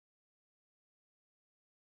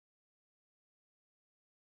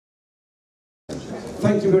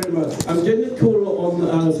Thank you very much. I'm going to call on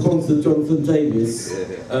our sponsor, Jonathan Davis,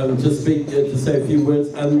 to speak, to say a few words,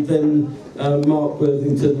 and then Mark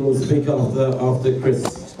Worthington will speak after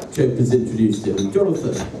Chris Chope has introduced him.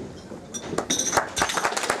 Jonathan.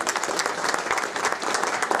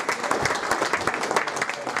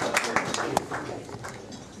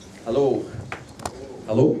 Hello.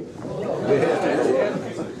 Hello?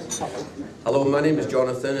 Hello, my name is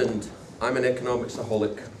Jonathan and I'm an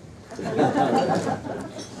economics-aholic.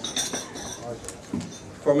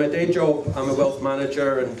 For my day job, I'm a wealth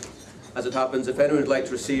manager, and as it happens, if anyone would like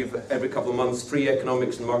to receive every couple of months free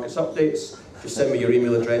economics and markets updates, just send me your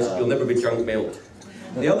email address. You'll never be junk mailed.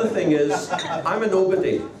 The other thing is, I'm a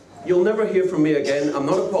nobody. You'll never hear from me again. I'm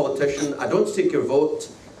not a politician. I don't seek your vote.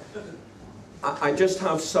 I just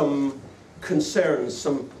have some concerns.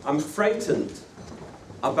 I'm frightened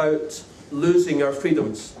about losing our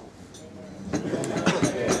freedoms.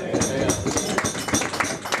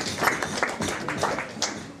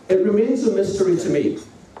 It remains a mystery to me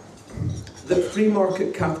that free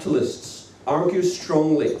market capitalists argue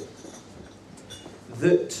strongly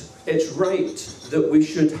that it's right that we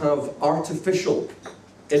should have artificial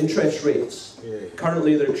interest rates.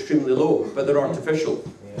 Currently they're extremely low, but they're artificial.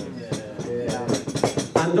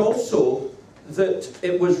 And also that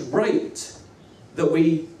it was right that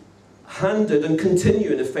we handed and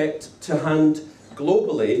continue in effect to hand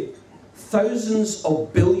globally thousands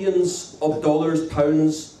of billions of dollars,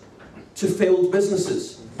 pounds to failed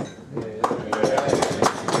businesses.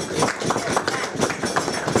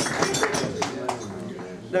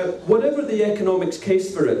 Now, whatever the economics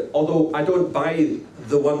case for it, although I don't buy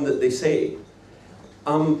the one that they say,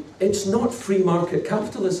 it's not free market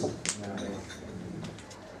capitalism.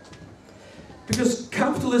 Because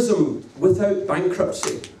capitalism without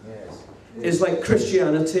bankruptcy is like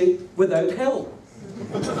Christianity without hell.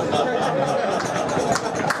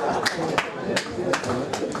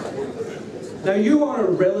 Now, you are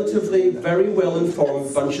a relatively very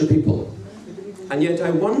well-informed bunch of people, and yet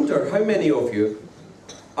I wonder how many of you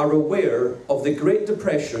are aware of the Great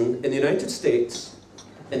Depression in the United States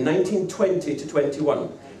in 1920 to 21.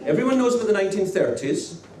 Everyone knows about the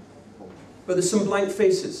 1930s, but there's some blank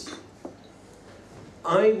faces.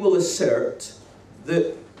 I will assert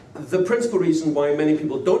that the principal reason why many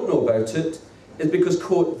people don't know about it is because,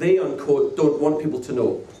 quote, they, unquote, don't want people to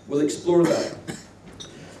know. We'll explore that.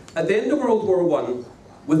 At the end of World War I,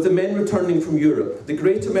 with the men returning from Europe, the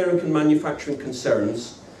great American manufacturing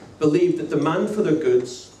concerns believed that demand for their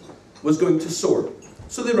goods was going to soar.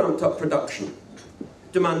 So they ramped up production.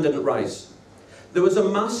 Demand didn't rise. There was a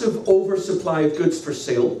massive oversupply of goods for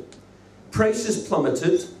sale. Prices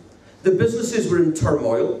plummeted. The businesses were in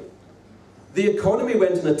turmoil. The economy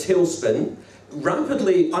went in a tailspin.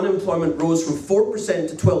 Rapidly, unemployment rose from 4%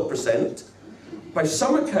 to 12%. By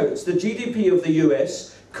some accounts, the GDP of the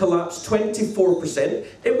US collapsed 24%.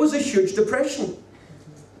 It was a huge depression.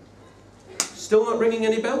 Still not ringing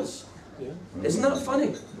any bells? Isn't that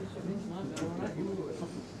funny?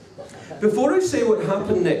 Before I say what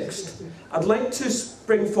happened next, I'd like to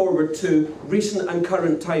spring forward to recent and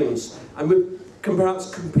current times, and we can perhaps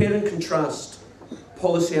compare and contrast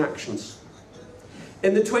policy actions.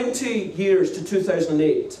 In the 20 years to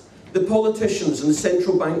 2008, the politicians and the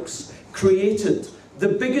central banks created the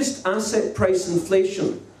biggest asset price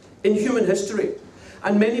inflation in human history.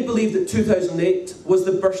 And many believe that 2008 was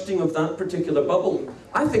the bursting of that particular bubble.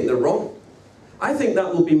 I think they're wrong. I think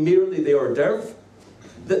that will be merely the hors d'oeuvre.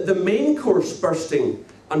 That the main course bursting,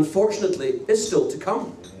 unfortunately, is still to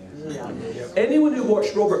come. Anyone who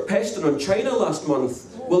watched Robert Peston on China last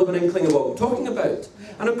month will have an inkling of what I'm talking about.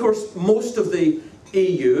 And of course, most of the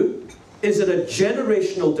EU is in a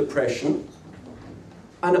generational depression,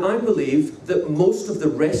 and I believe that most of the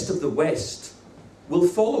rest of the West will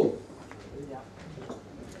follow.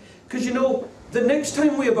 Because you know, the next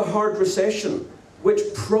time we have a hard recession, which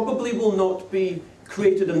probably will not be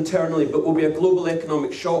created internally, but will be a global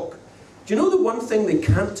economic shock, do you know the one thing they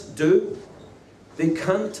can't do? They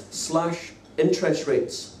can't slash interest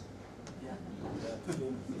rates.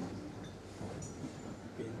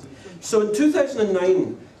 So in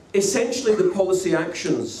 2009, essentially the policy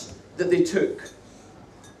actions that they took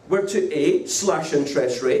were to A, slash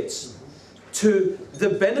interest rates, to the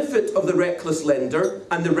benefit of the reckless lender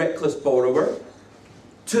and the reckless borrower,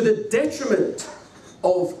 to the detriment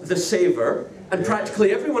of the saver and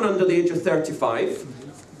practically everyone under the age of 35.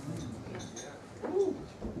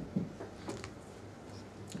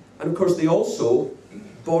 And of course they also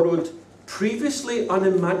borrowed previously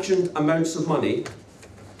unimagined amounts of money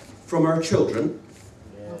from our children,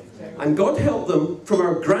 and God help them, from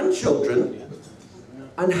our grandchildren,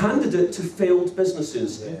 and handed it to failed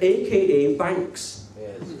businesses, aka banks.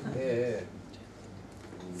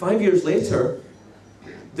 5 years later,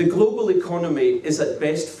 the global economy is at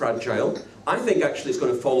best fragile. I think actually it's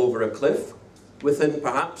going to fall over a cliff within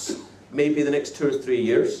perhaps maybe the next 2 or 3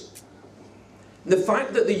 years. The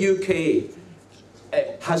fact that the UK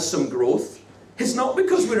has some growth is not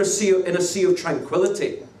because we're in a sea of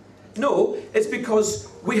tranquility. No, it's because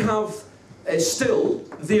we have still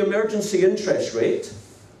the emergency interest rate.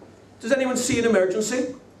 Does anyone see an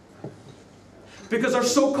emergency? Because our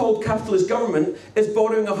so-called capitalist government is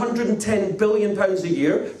borrowing £110 billion a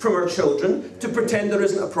year from our children to pretend there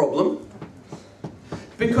isn't a problem.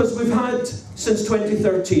 Because we've had, since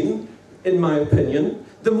 2013, in my opinion,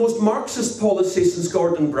 the most Marxist policy since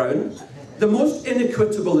Gordon Brown, the most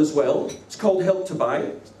inequitable as well. It's called Help to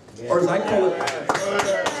Buy, or as I call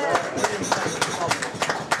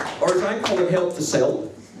it, Help to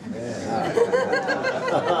Sell.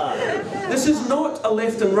 This is not a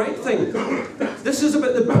left and right thing. This is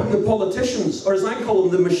about the politicians, or as I call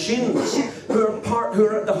them, the machines, who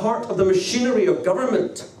are at the heart of the machinery of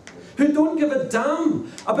government, who don't give a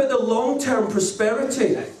damn about the long-term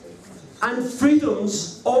prosperity and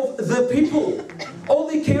freedoms of the people. All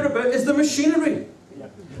they care about is the machinery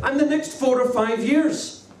and the next 4 or 5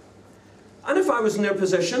 years. And if I was in their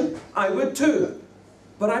position, I would too.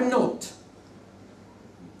 But I'm not.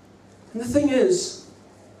 And the thing is,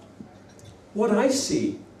 what I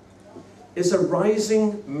see is a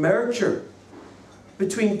rising merger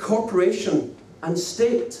between corporation and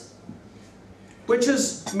state, which,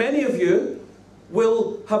 as many of you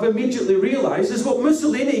will have immediately realised, is what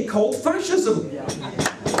Mussolini called fascism.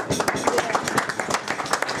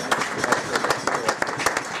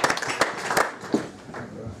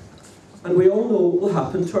 And we all know what will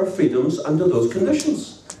happen to our freedoms under those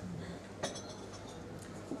conditions.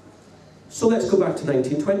 So let's go back to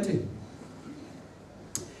 1920.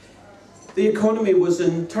 The economy was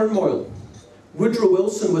in turmoil. Woodrow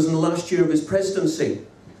Wilson was in the last year of his presidency,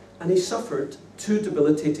 and he suffered 2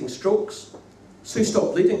 debilitating strokes. So he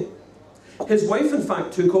stopped bleeding. His wife, in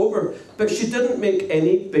fact, took over, but she didn't make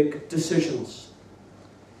any big decisions.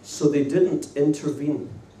 So they didn't intervene.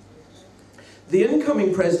 The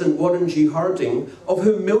incoming president, Warren G. Harding, of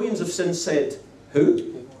whom millions have since said,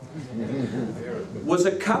 who? Was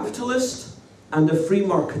a capitalist and a free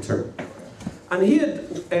marketer. And he had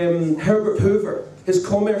Herbert Hoover, his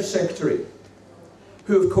commerce secretary,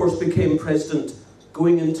 who of course became president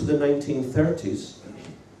going into the 1930s,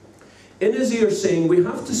 in his ear saying, we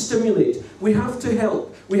have to stimulate, we have to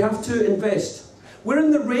help, we have to invest. We're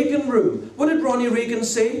in the Reagan room. What did Ronnie Reagan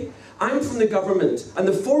say? I'm from the government, and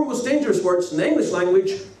the 4 most dangerous words in the English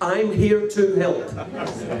language, I'm here to help.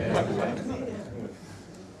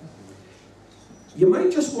 You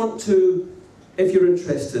might just want to, if you're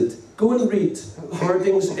interested, go and read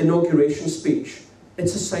Harding's inauguration speech.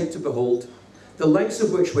 It's a sight to behold, the likes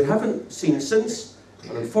of which we haven't seen since,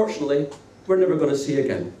 and unfortunately, we're never going to see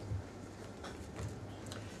again.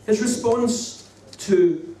 His response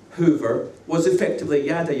to Hoover was effectively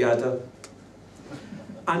yada yada,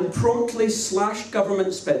 and promptly slashed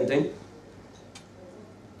government spending.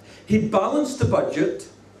 He balanced the budget.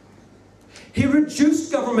 He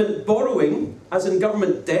reduced government borrowing, as in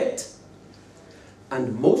government debt.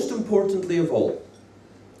 And most importantly of all,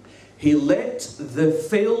 he let the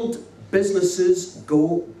failed businesses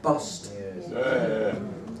go bust.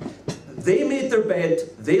 They made their bed,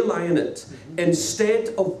 they lie in it,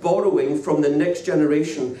 instead of borrowing from the next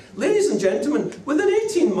generation. Ladies and gentlemen, within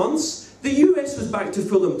 18 months, the US was back to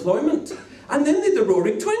full employment, and then they had the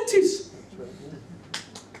roaring 20s.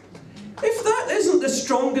 If that isn't the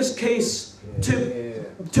strongest case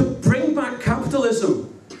to bring back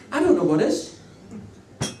capitalism, I don't know what is.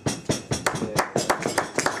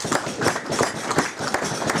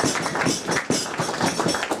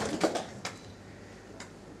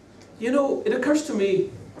 You know, it occurs to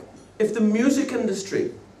me, if the music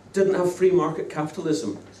industry didn't have free market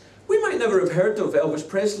capitalism, we might never have heard of Elvis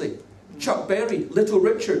Presley, Chuck Berry, Little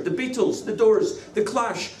Richard, the Beatles, the Doors, the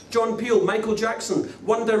Clash, John Peel, Michael Jackson,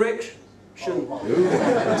 One Direction.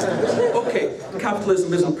 Okay,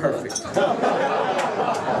 capitalism isn't perfect.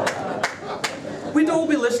 We'd all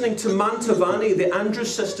be listening to Mantovani, the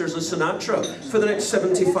Andrews Sisters and Sinatra for the next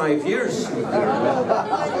 75 years.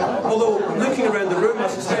 Although, looking around the room, I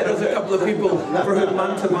suspect there's a couple of people for whom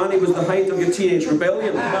Mantovani was the height of your teenage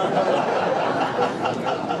rebellion.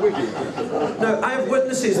 Now, I have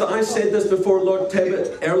witnesses that I said this before Lord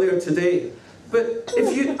Tebbit earlier today, but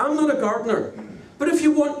I'm not a gardener, but if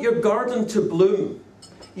you want your garden to bloom,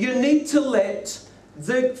 you need to let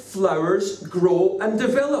the flowers grow and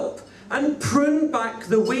develop. and prune back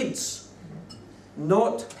the weeds,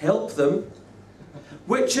 not help them,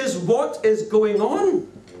 which is what is going on.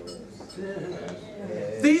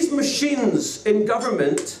 These machines in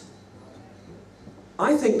government,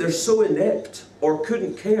 I think they're so inept, or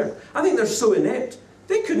couldn't care. I think they're so inept,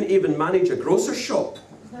 they couldn't even manage a grocer's shop.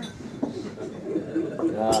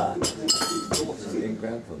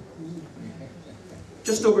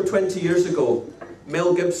 Just over 20 years ago,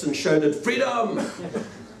 Mel Gibson shouted, "Freedom!"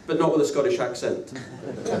 but not with a Scottish accent.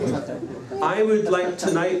 I would like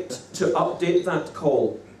tonight to update that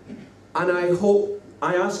call. And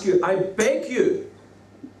I ask you, I beg you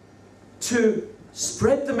to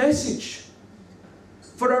spread the message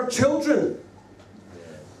for our children.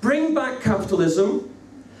 Bring back capitalism,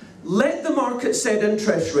 let the market set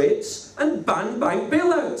interest rates, and ban bank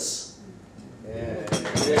bailouts.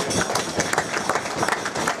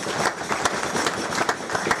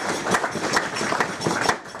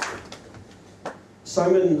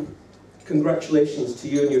 Simon, congratulations to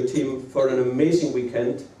you and your team for an amazing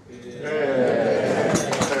weekend.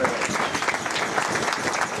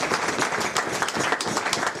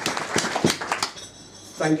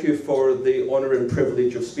 Thank you for the honour and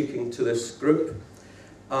privilege of speaking to this group.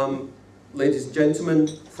 Ladies and gentlemen,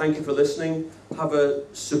 thank you for listening. Have a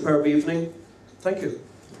superb evening. Thank you.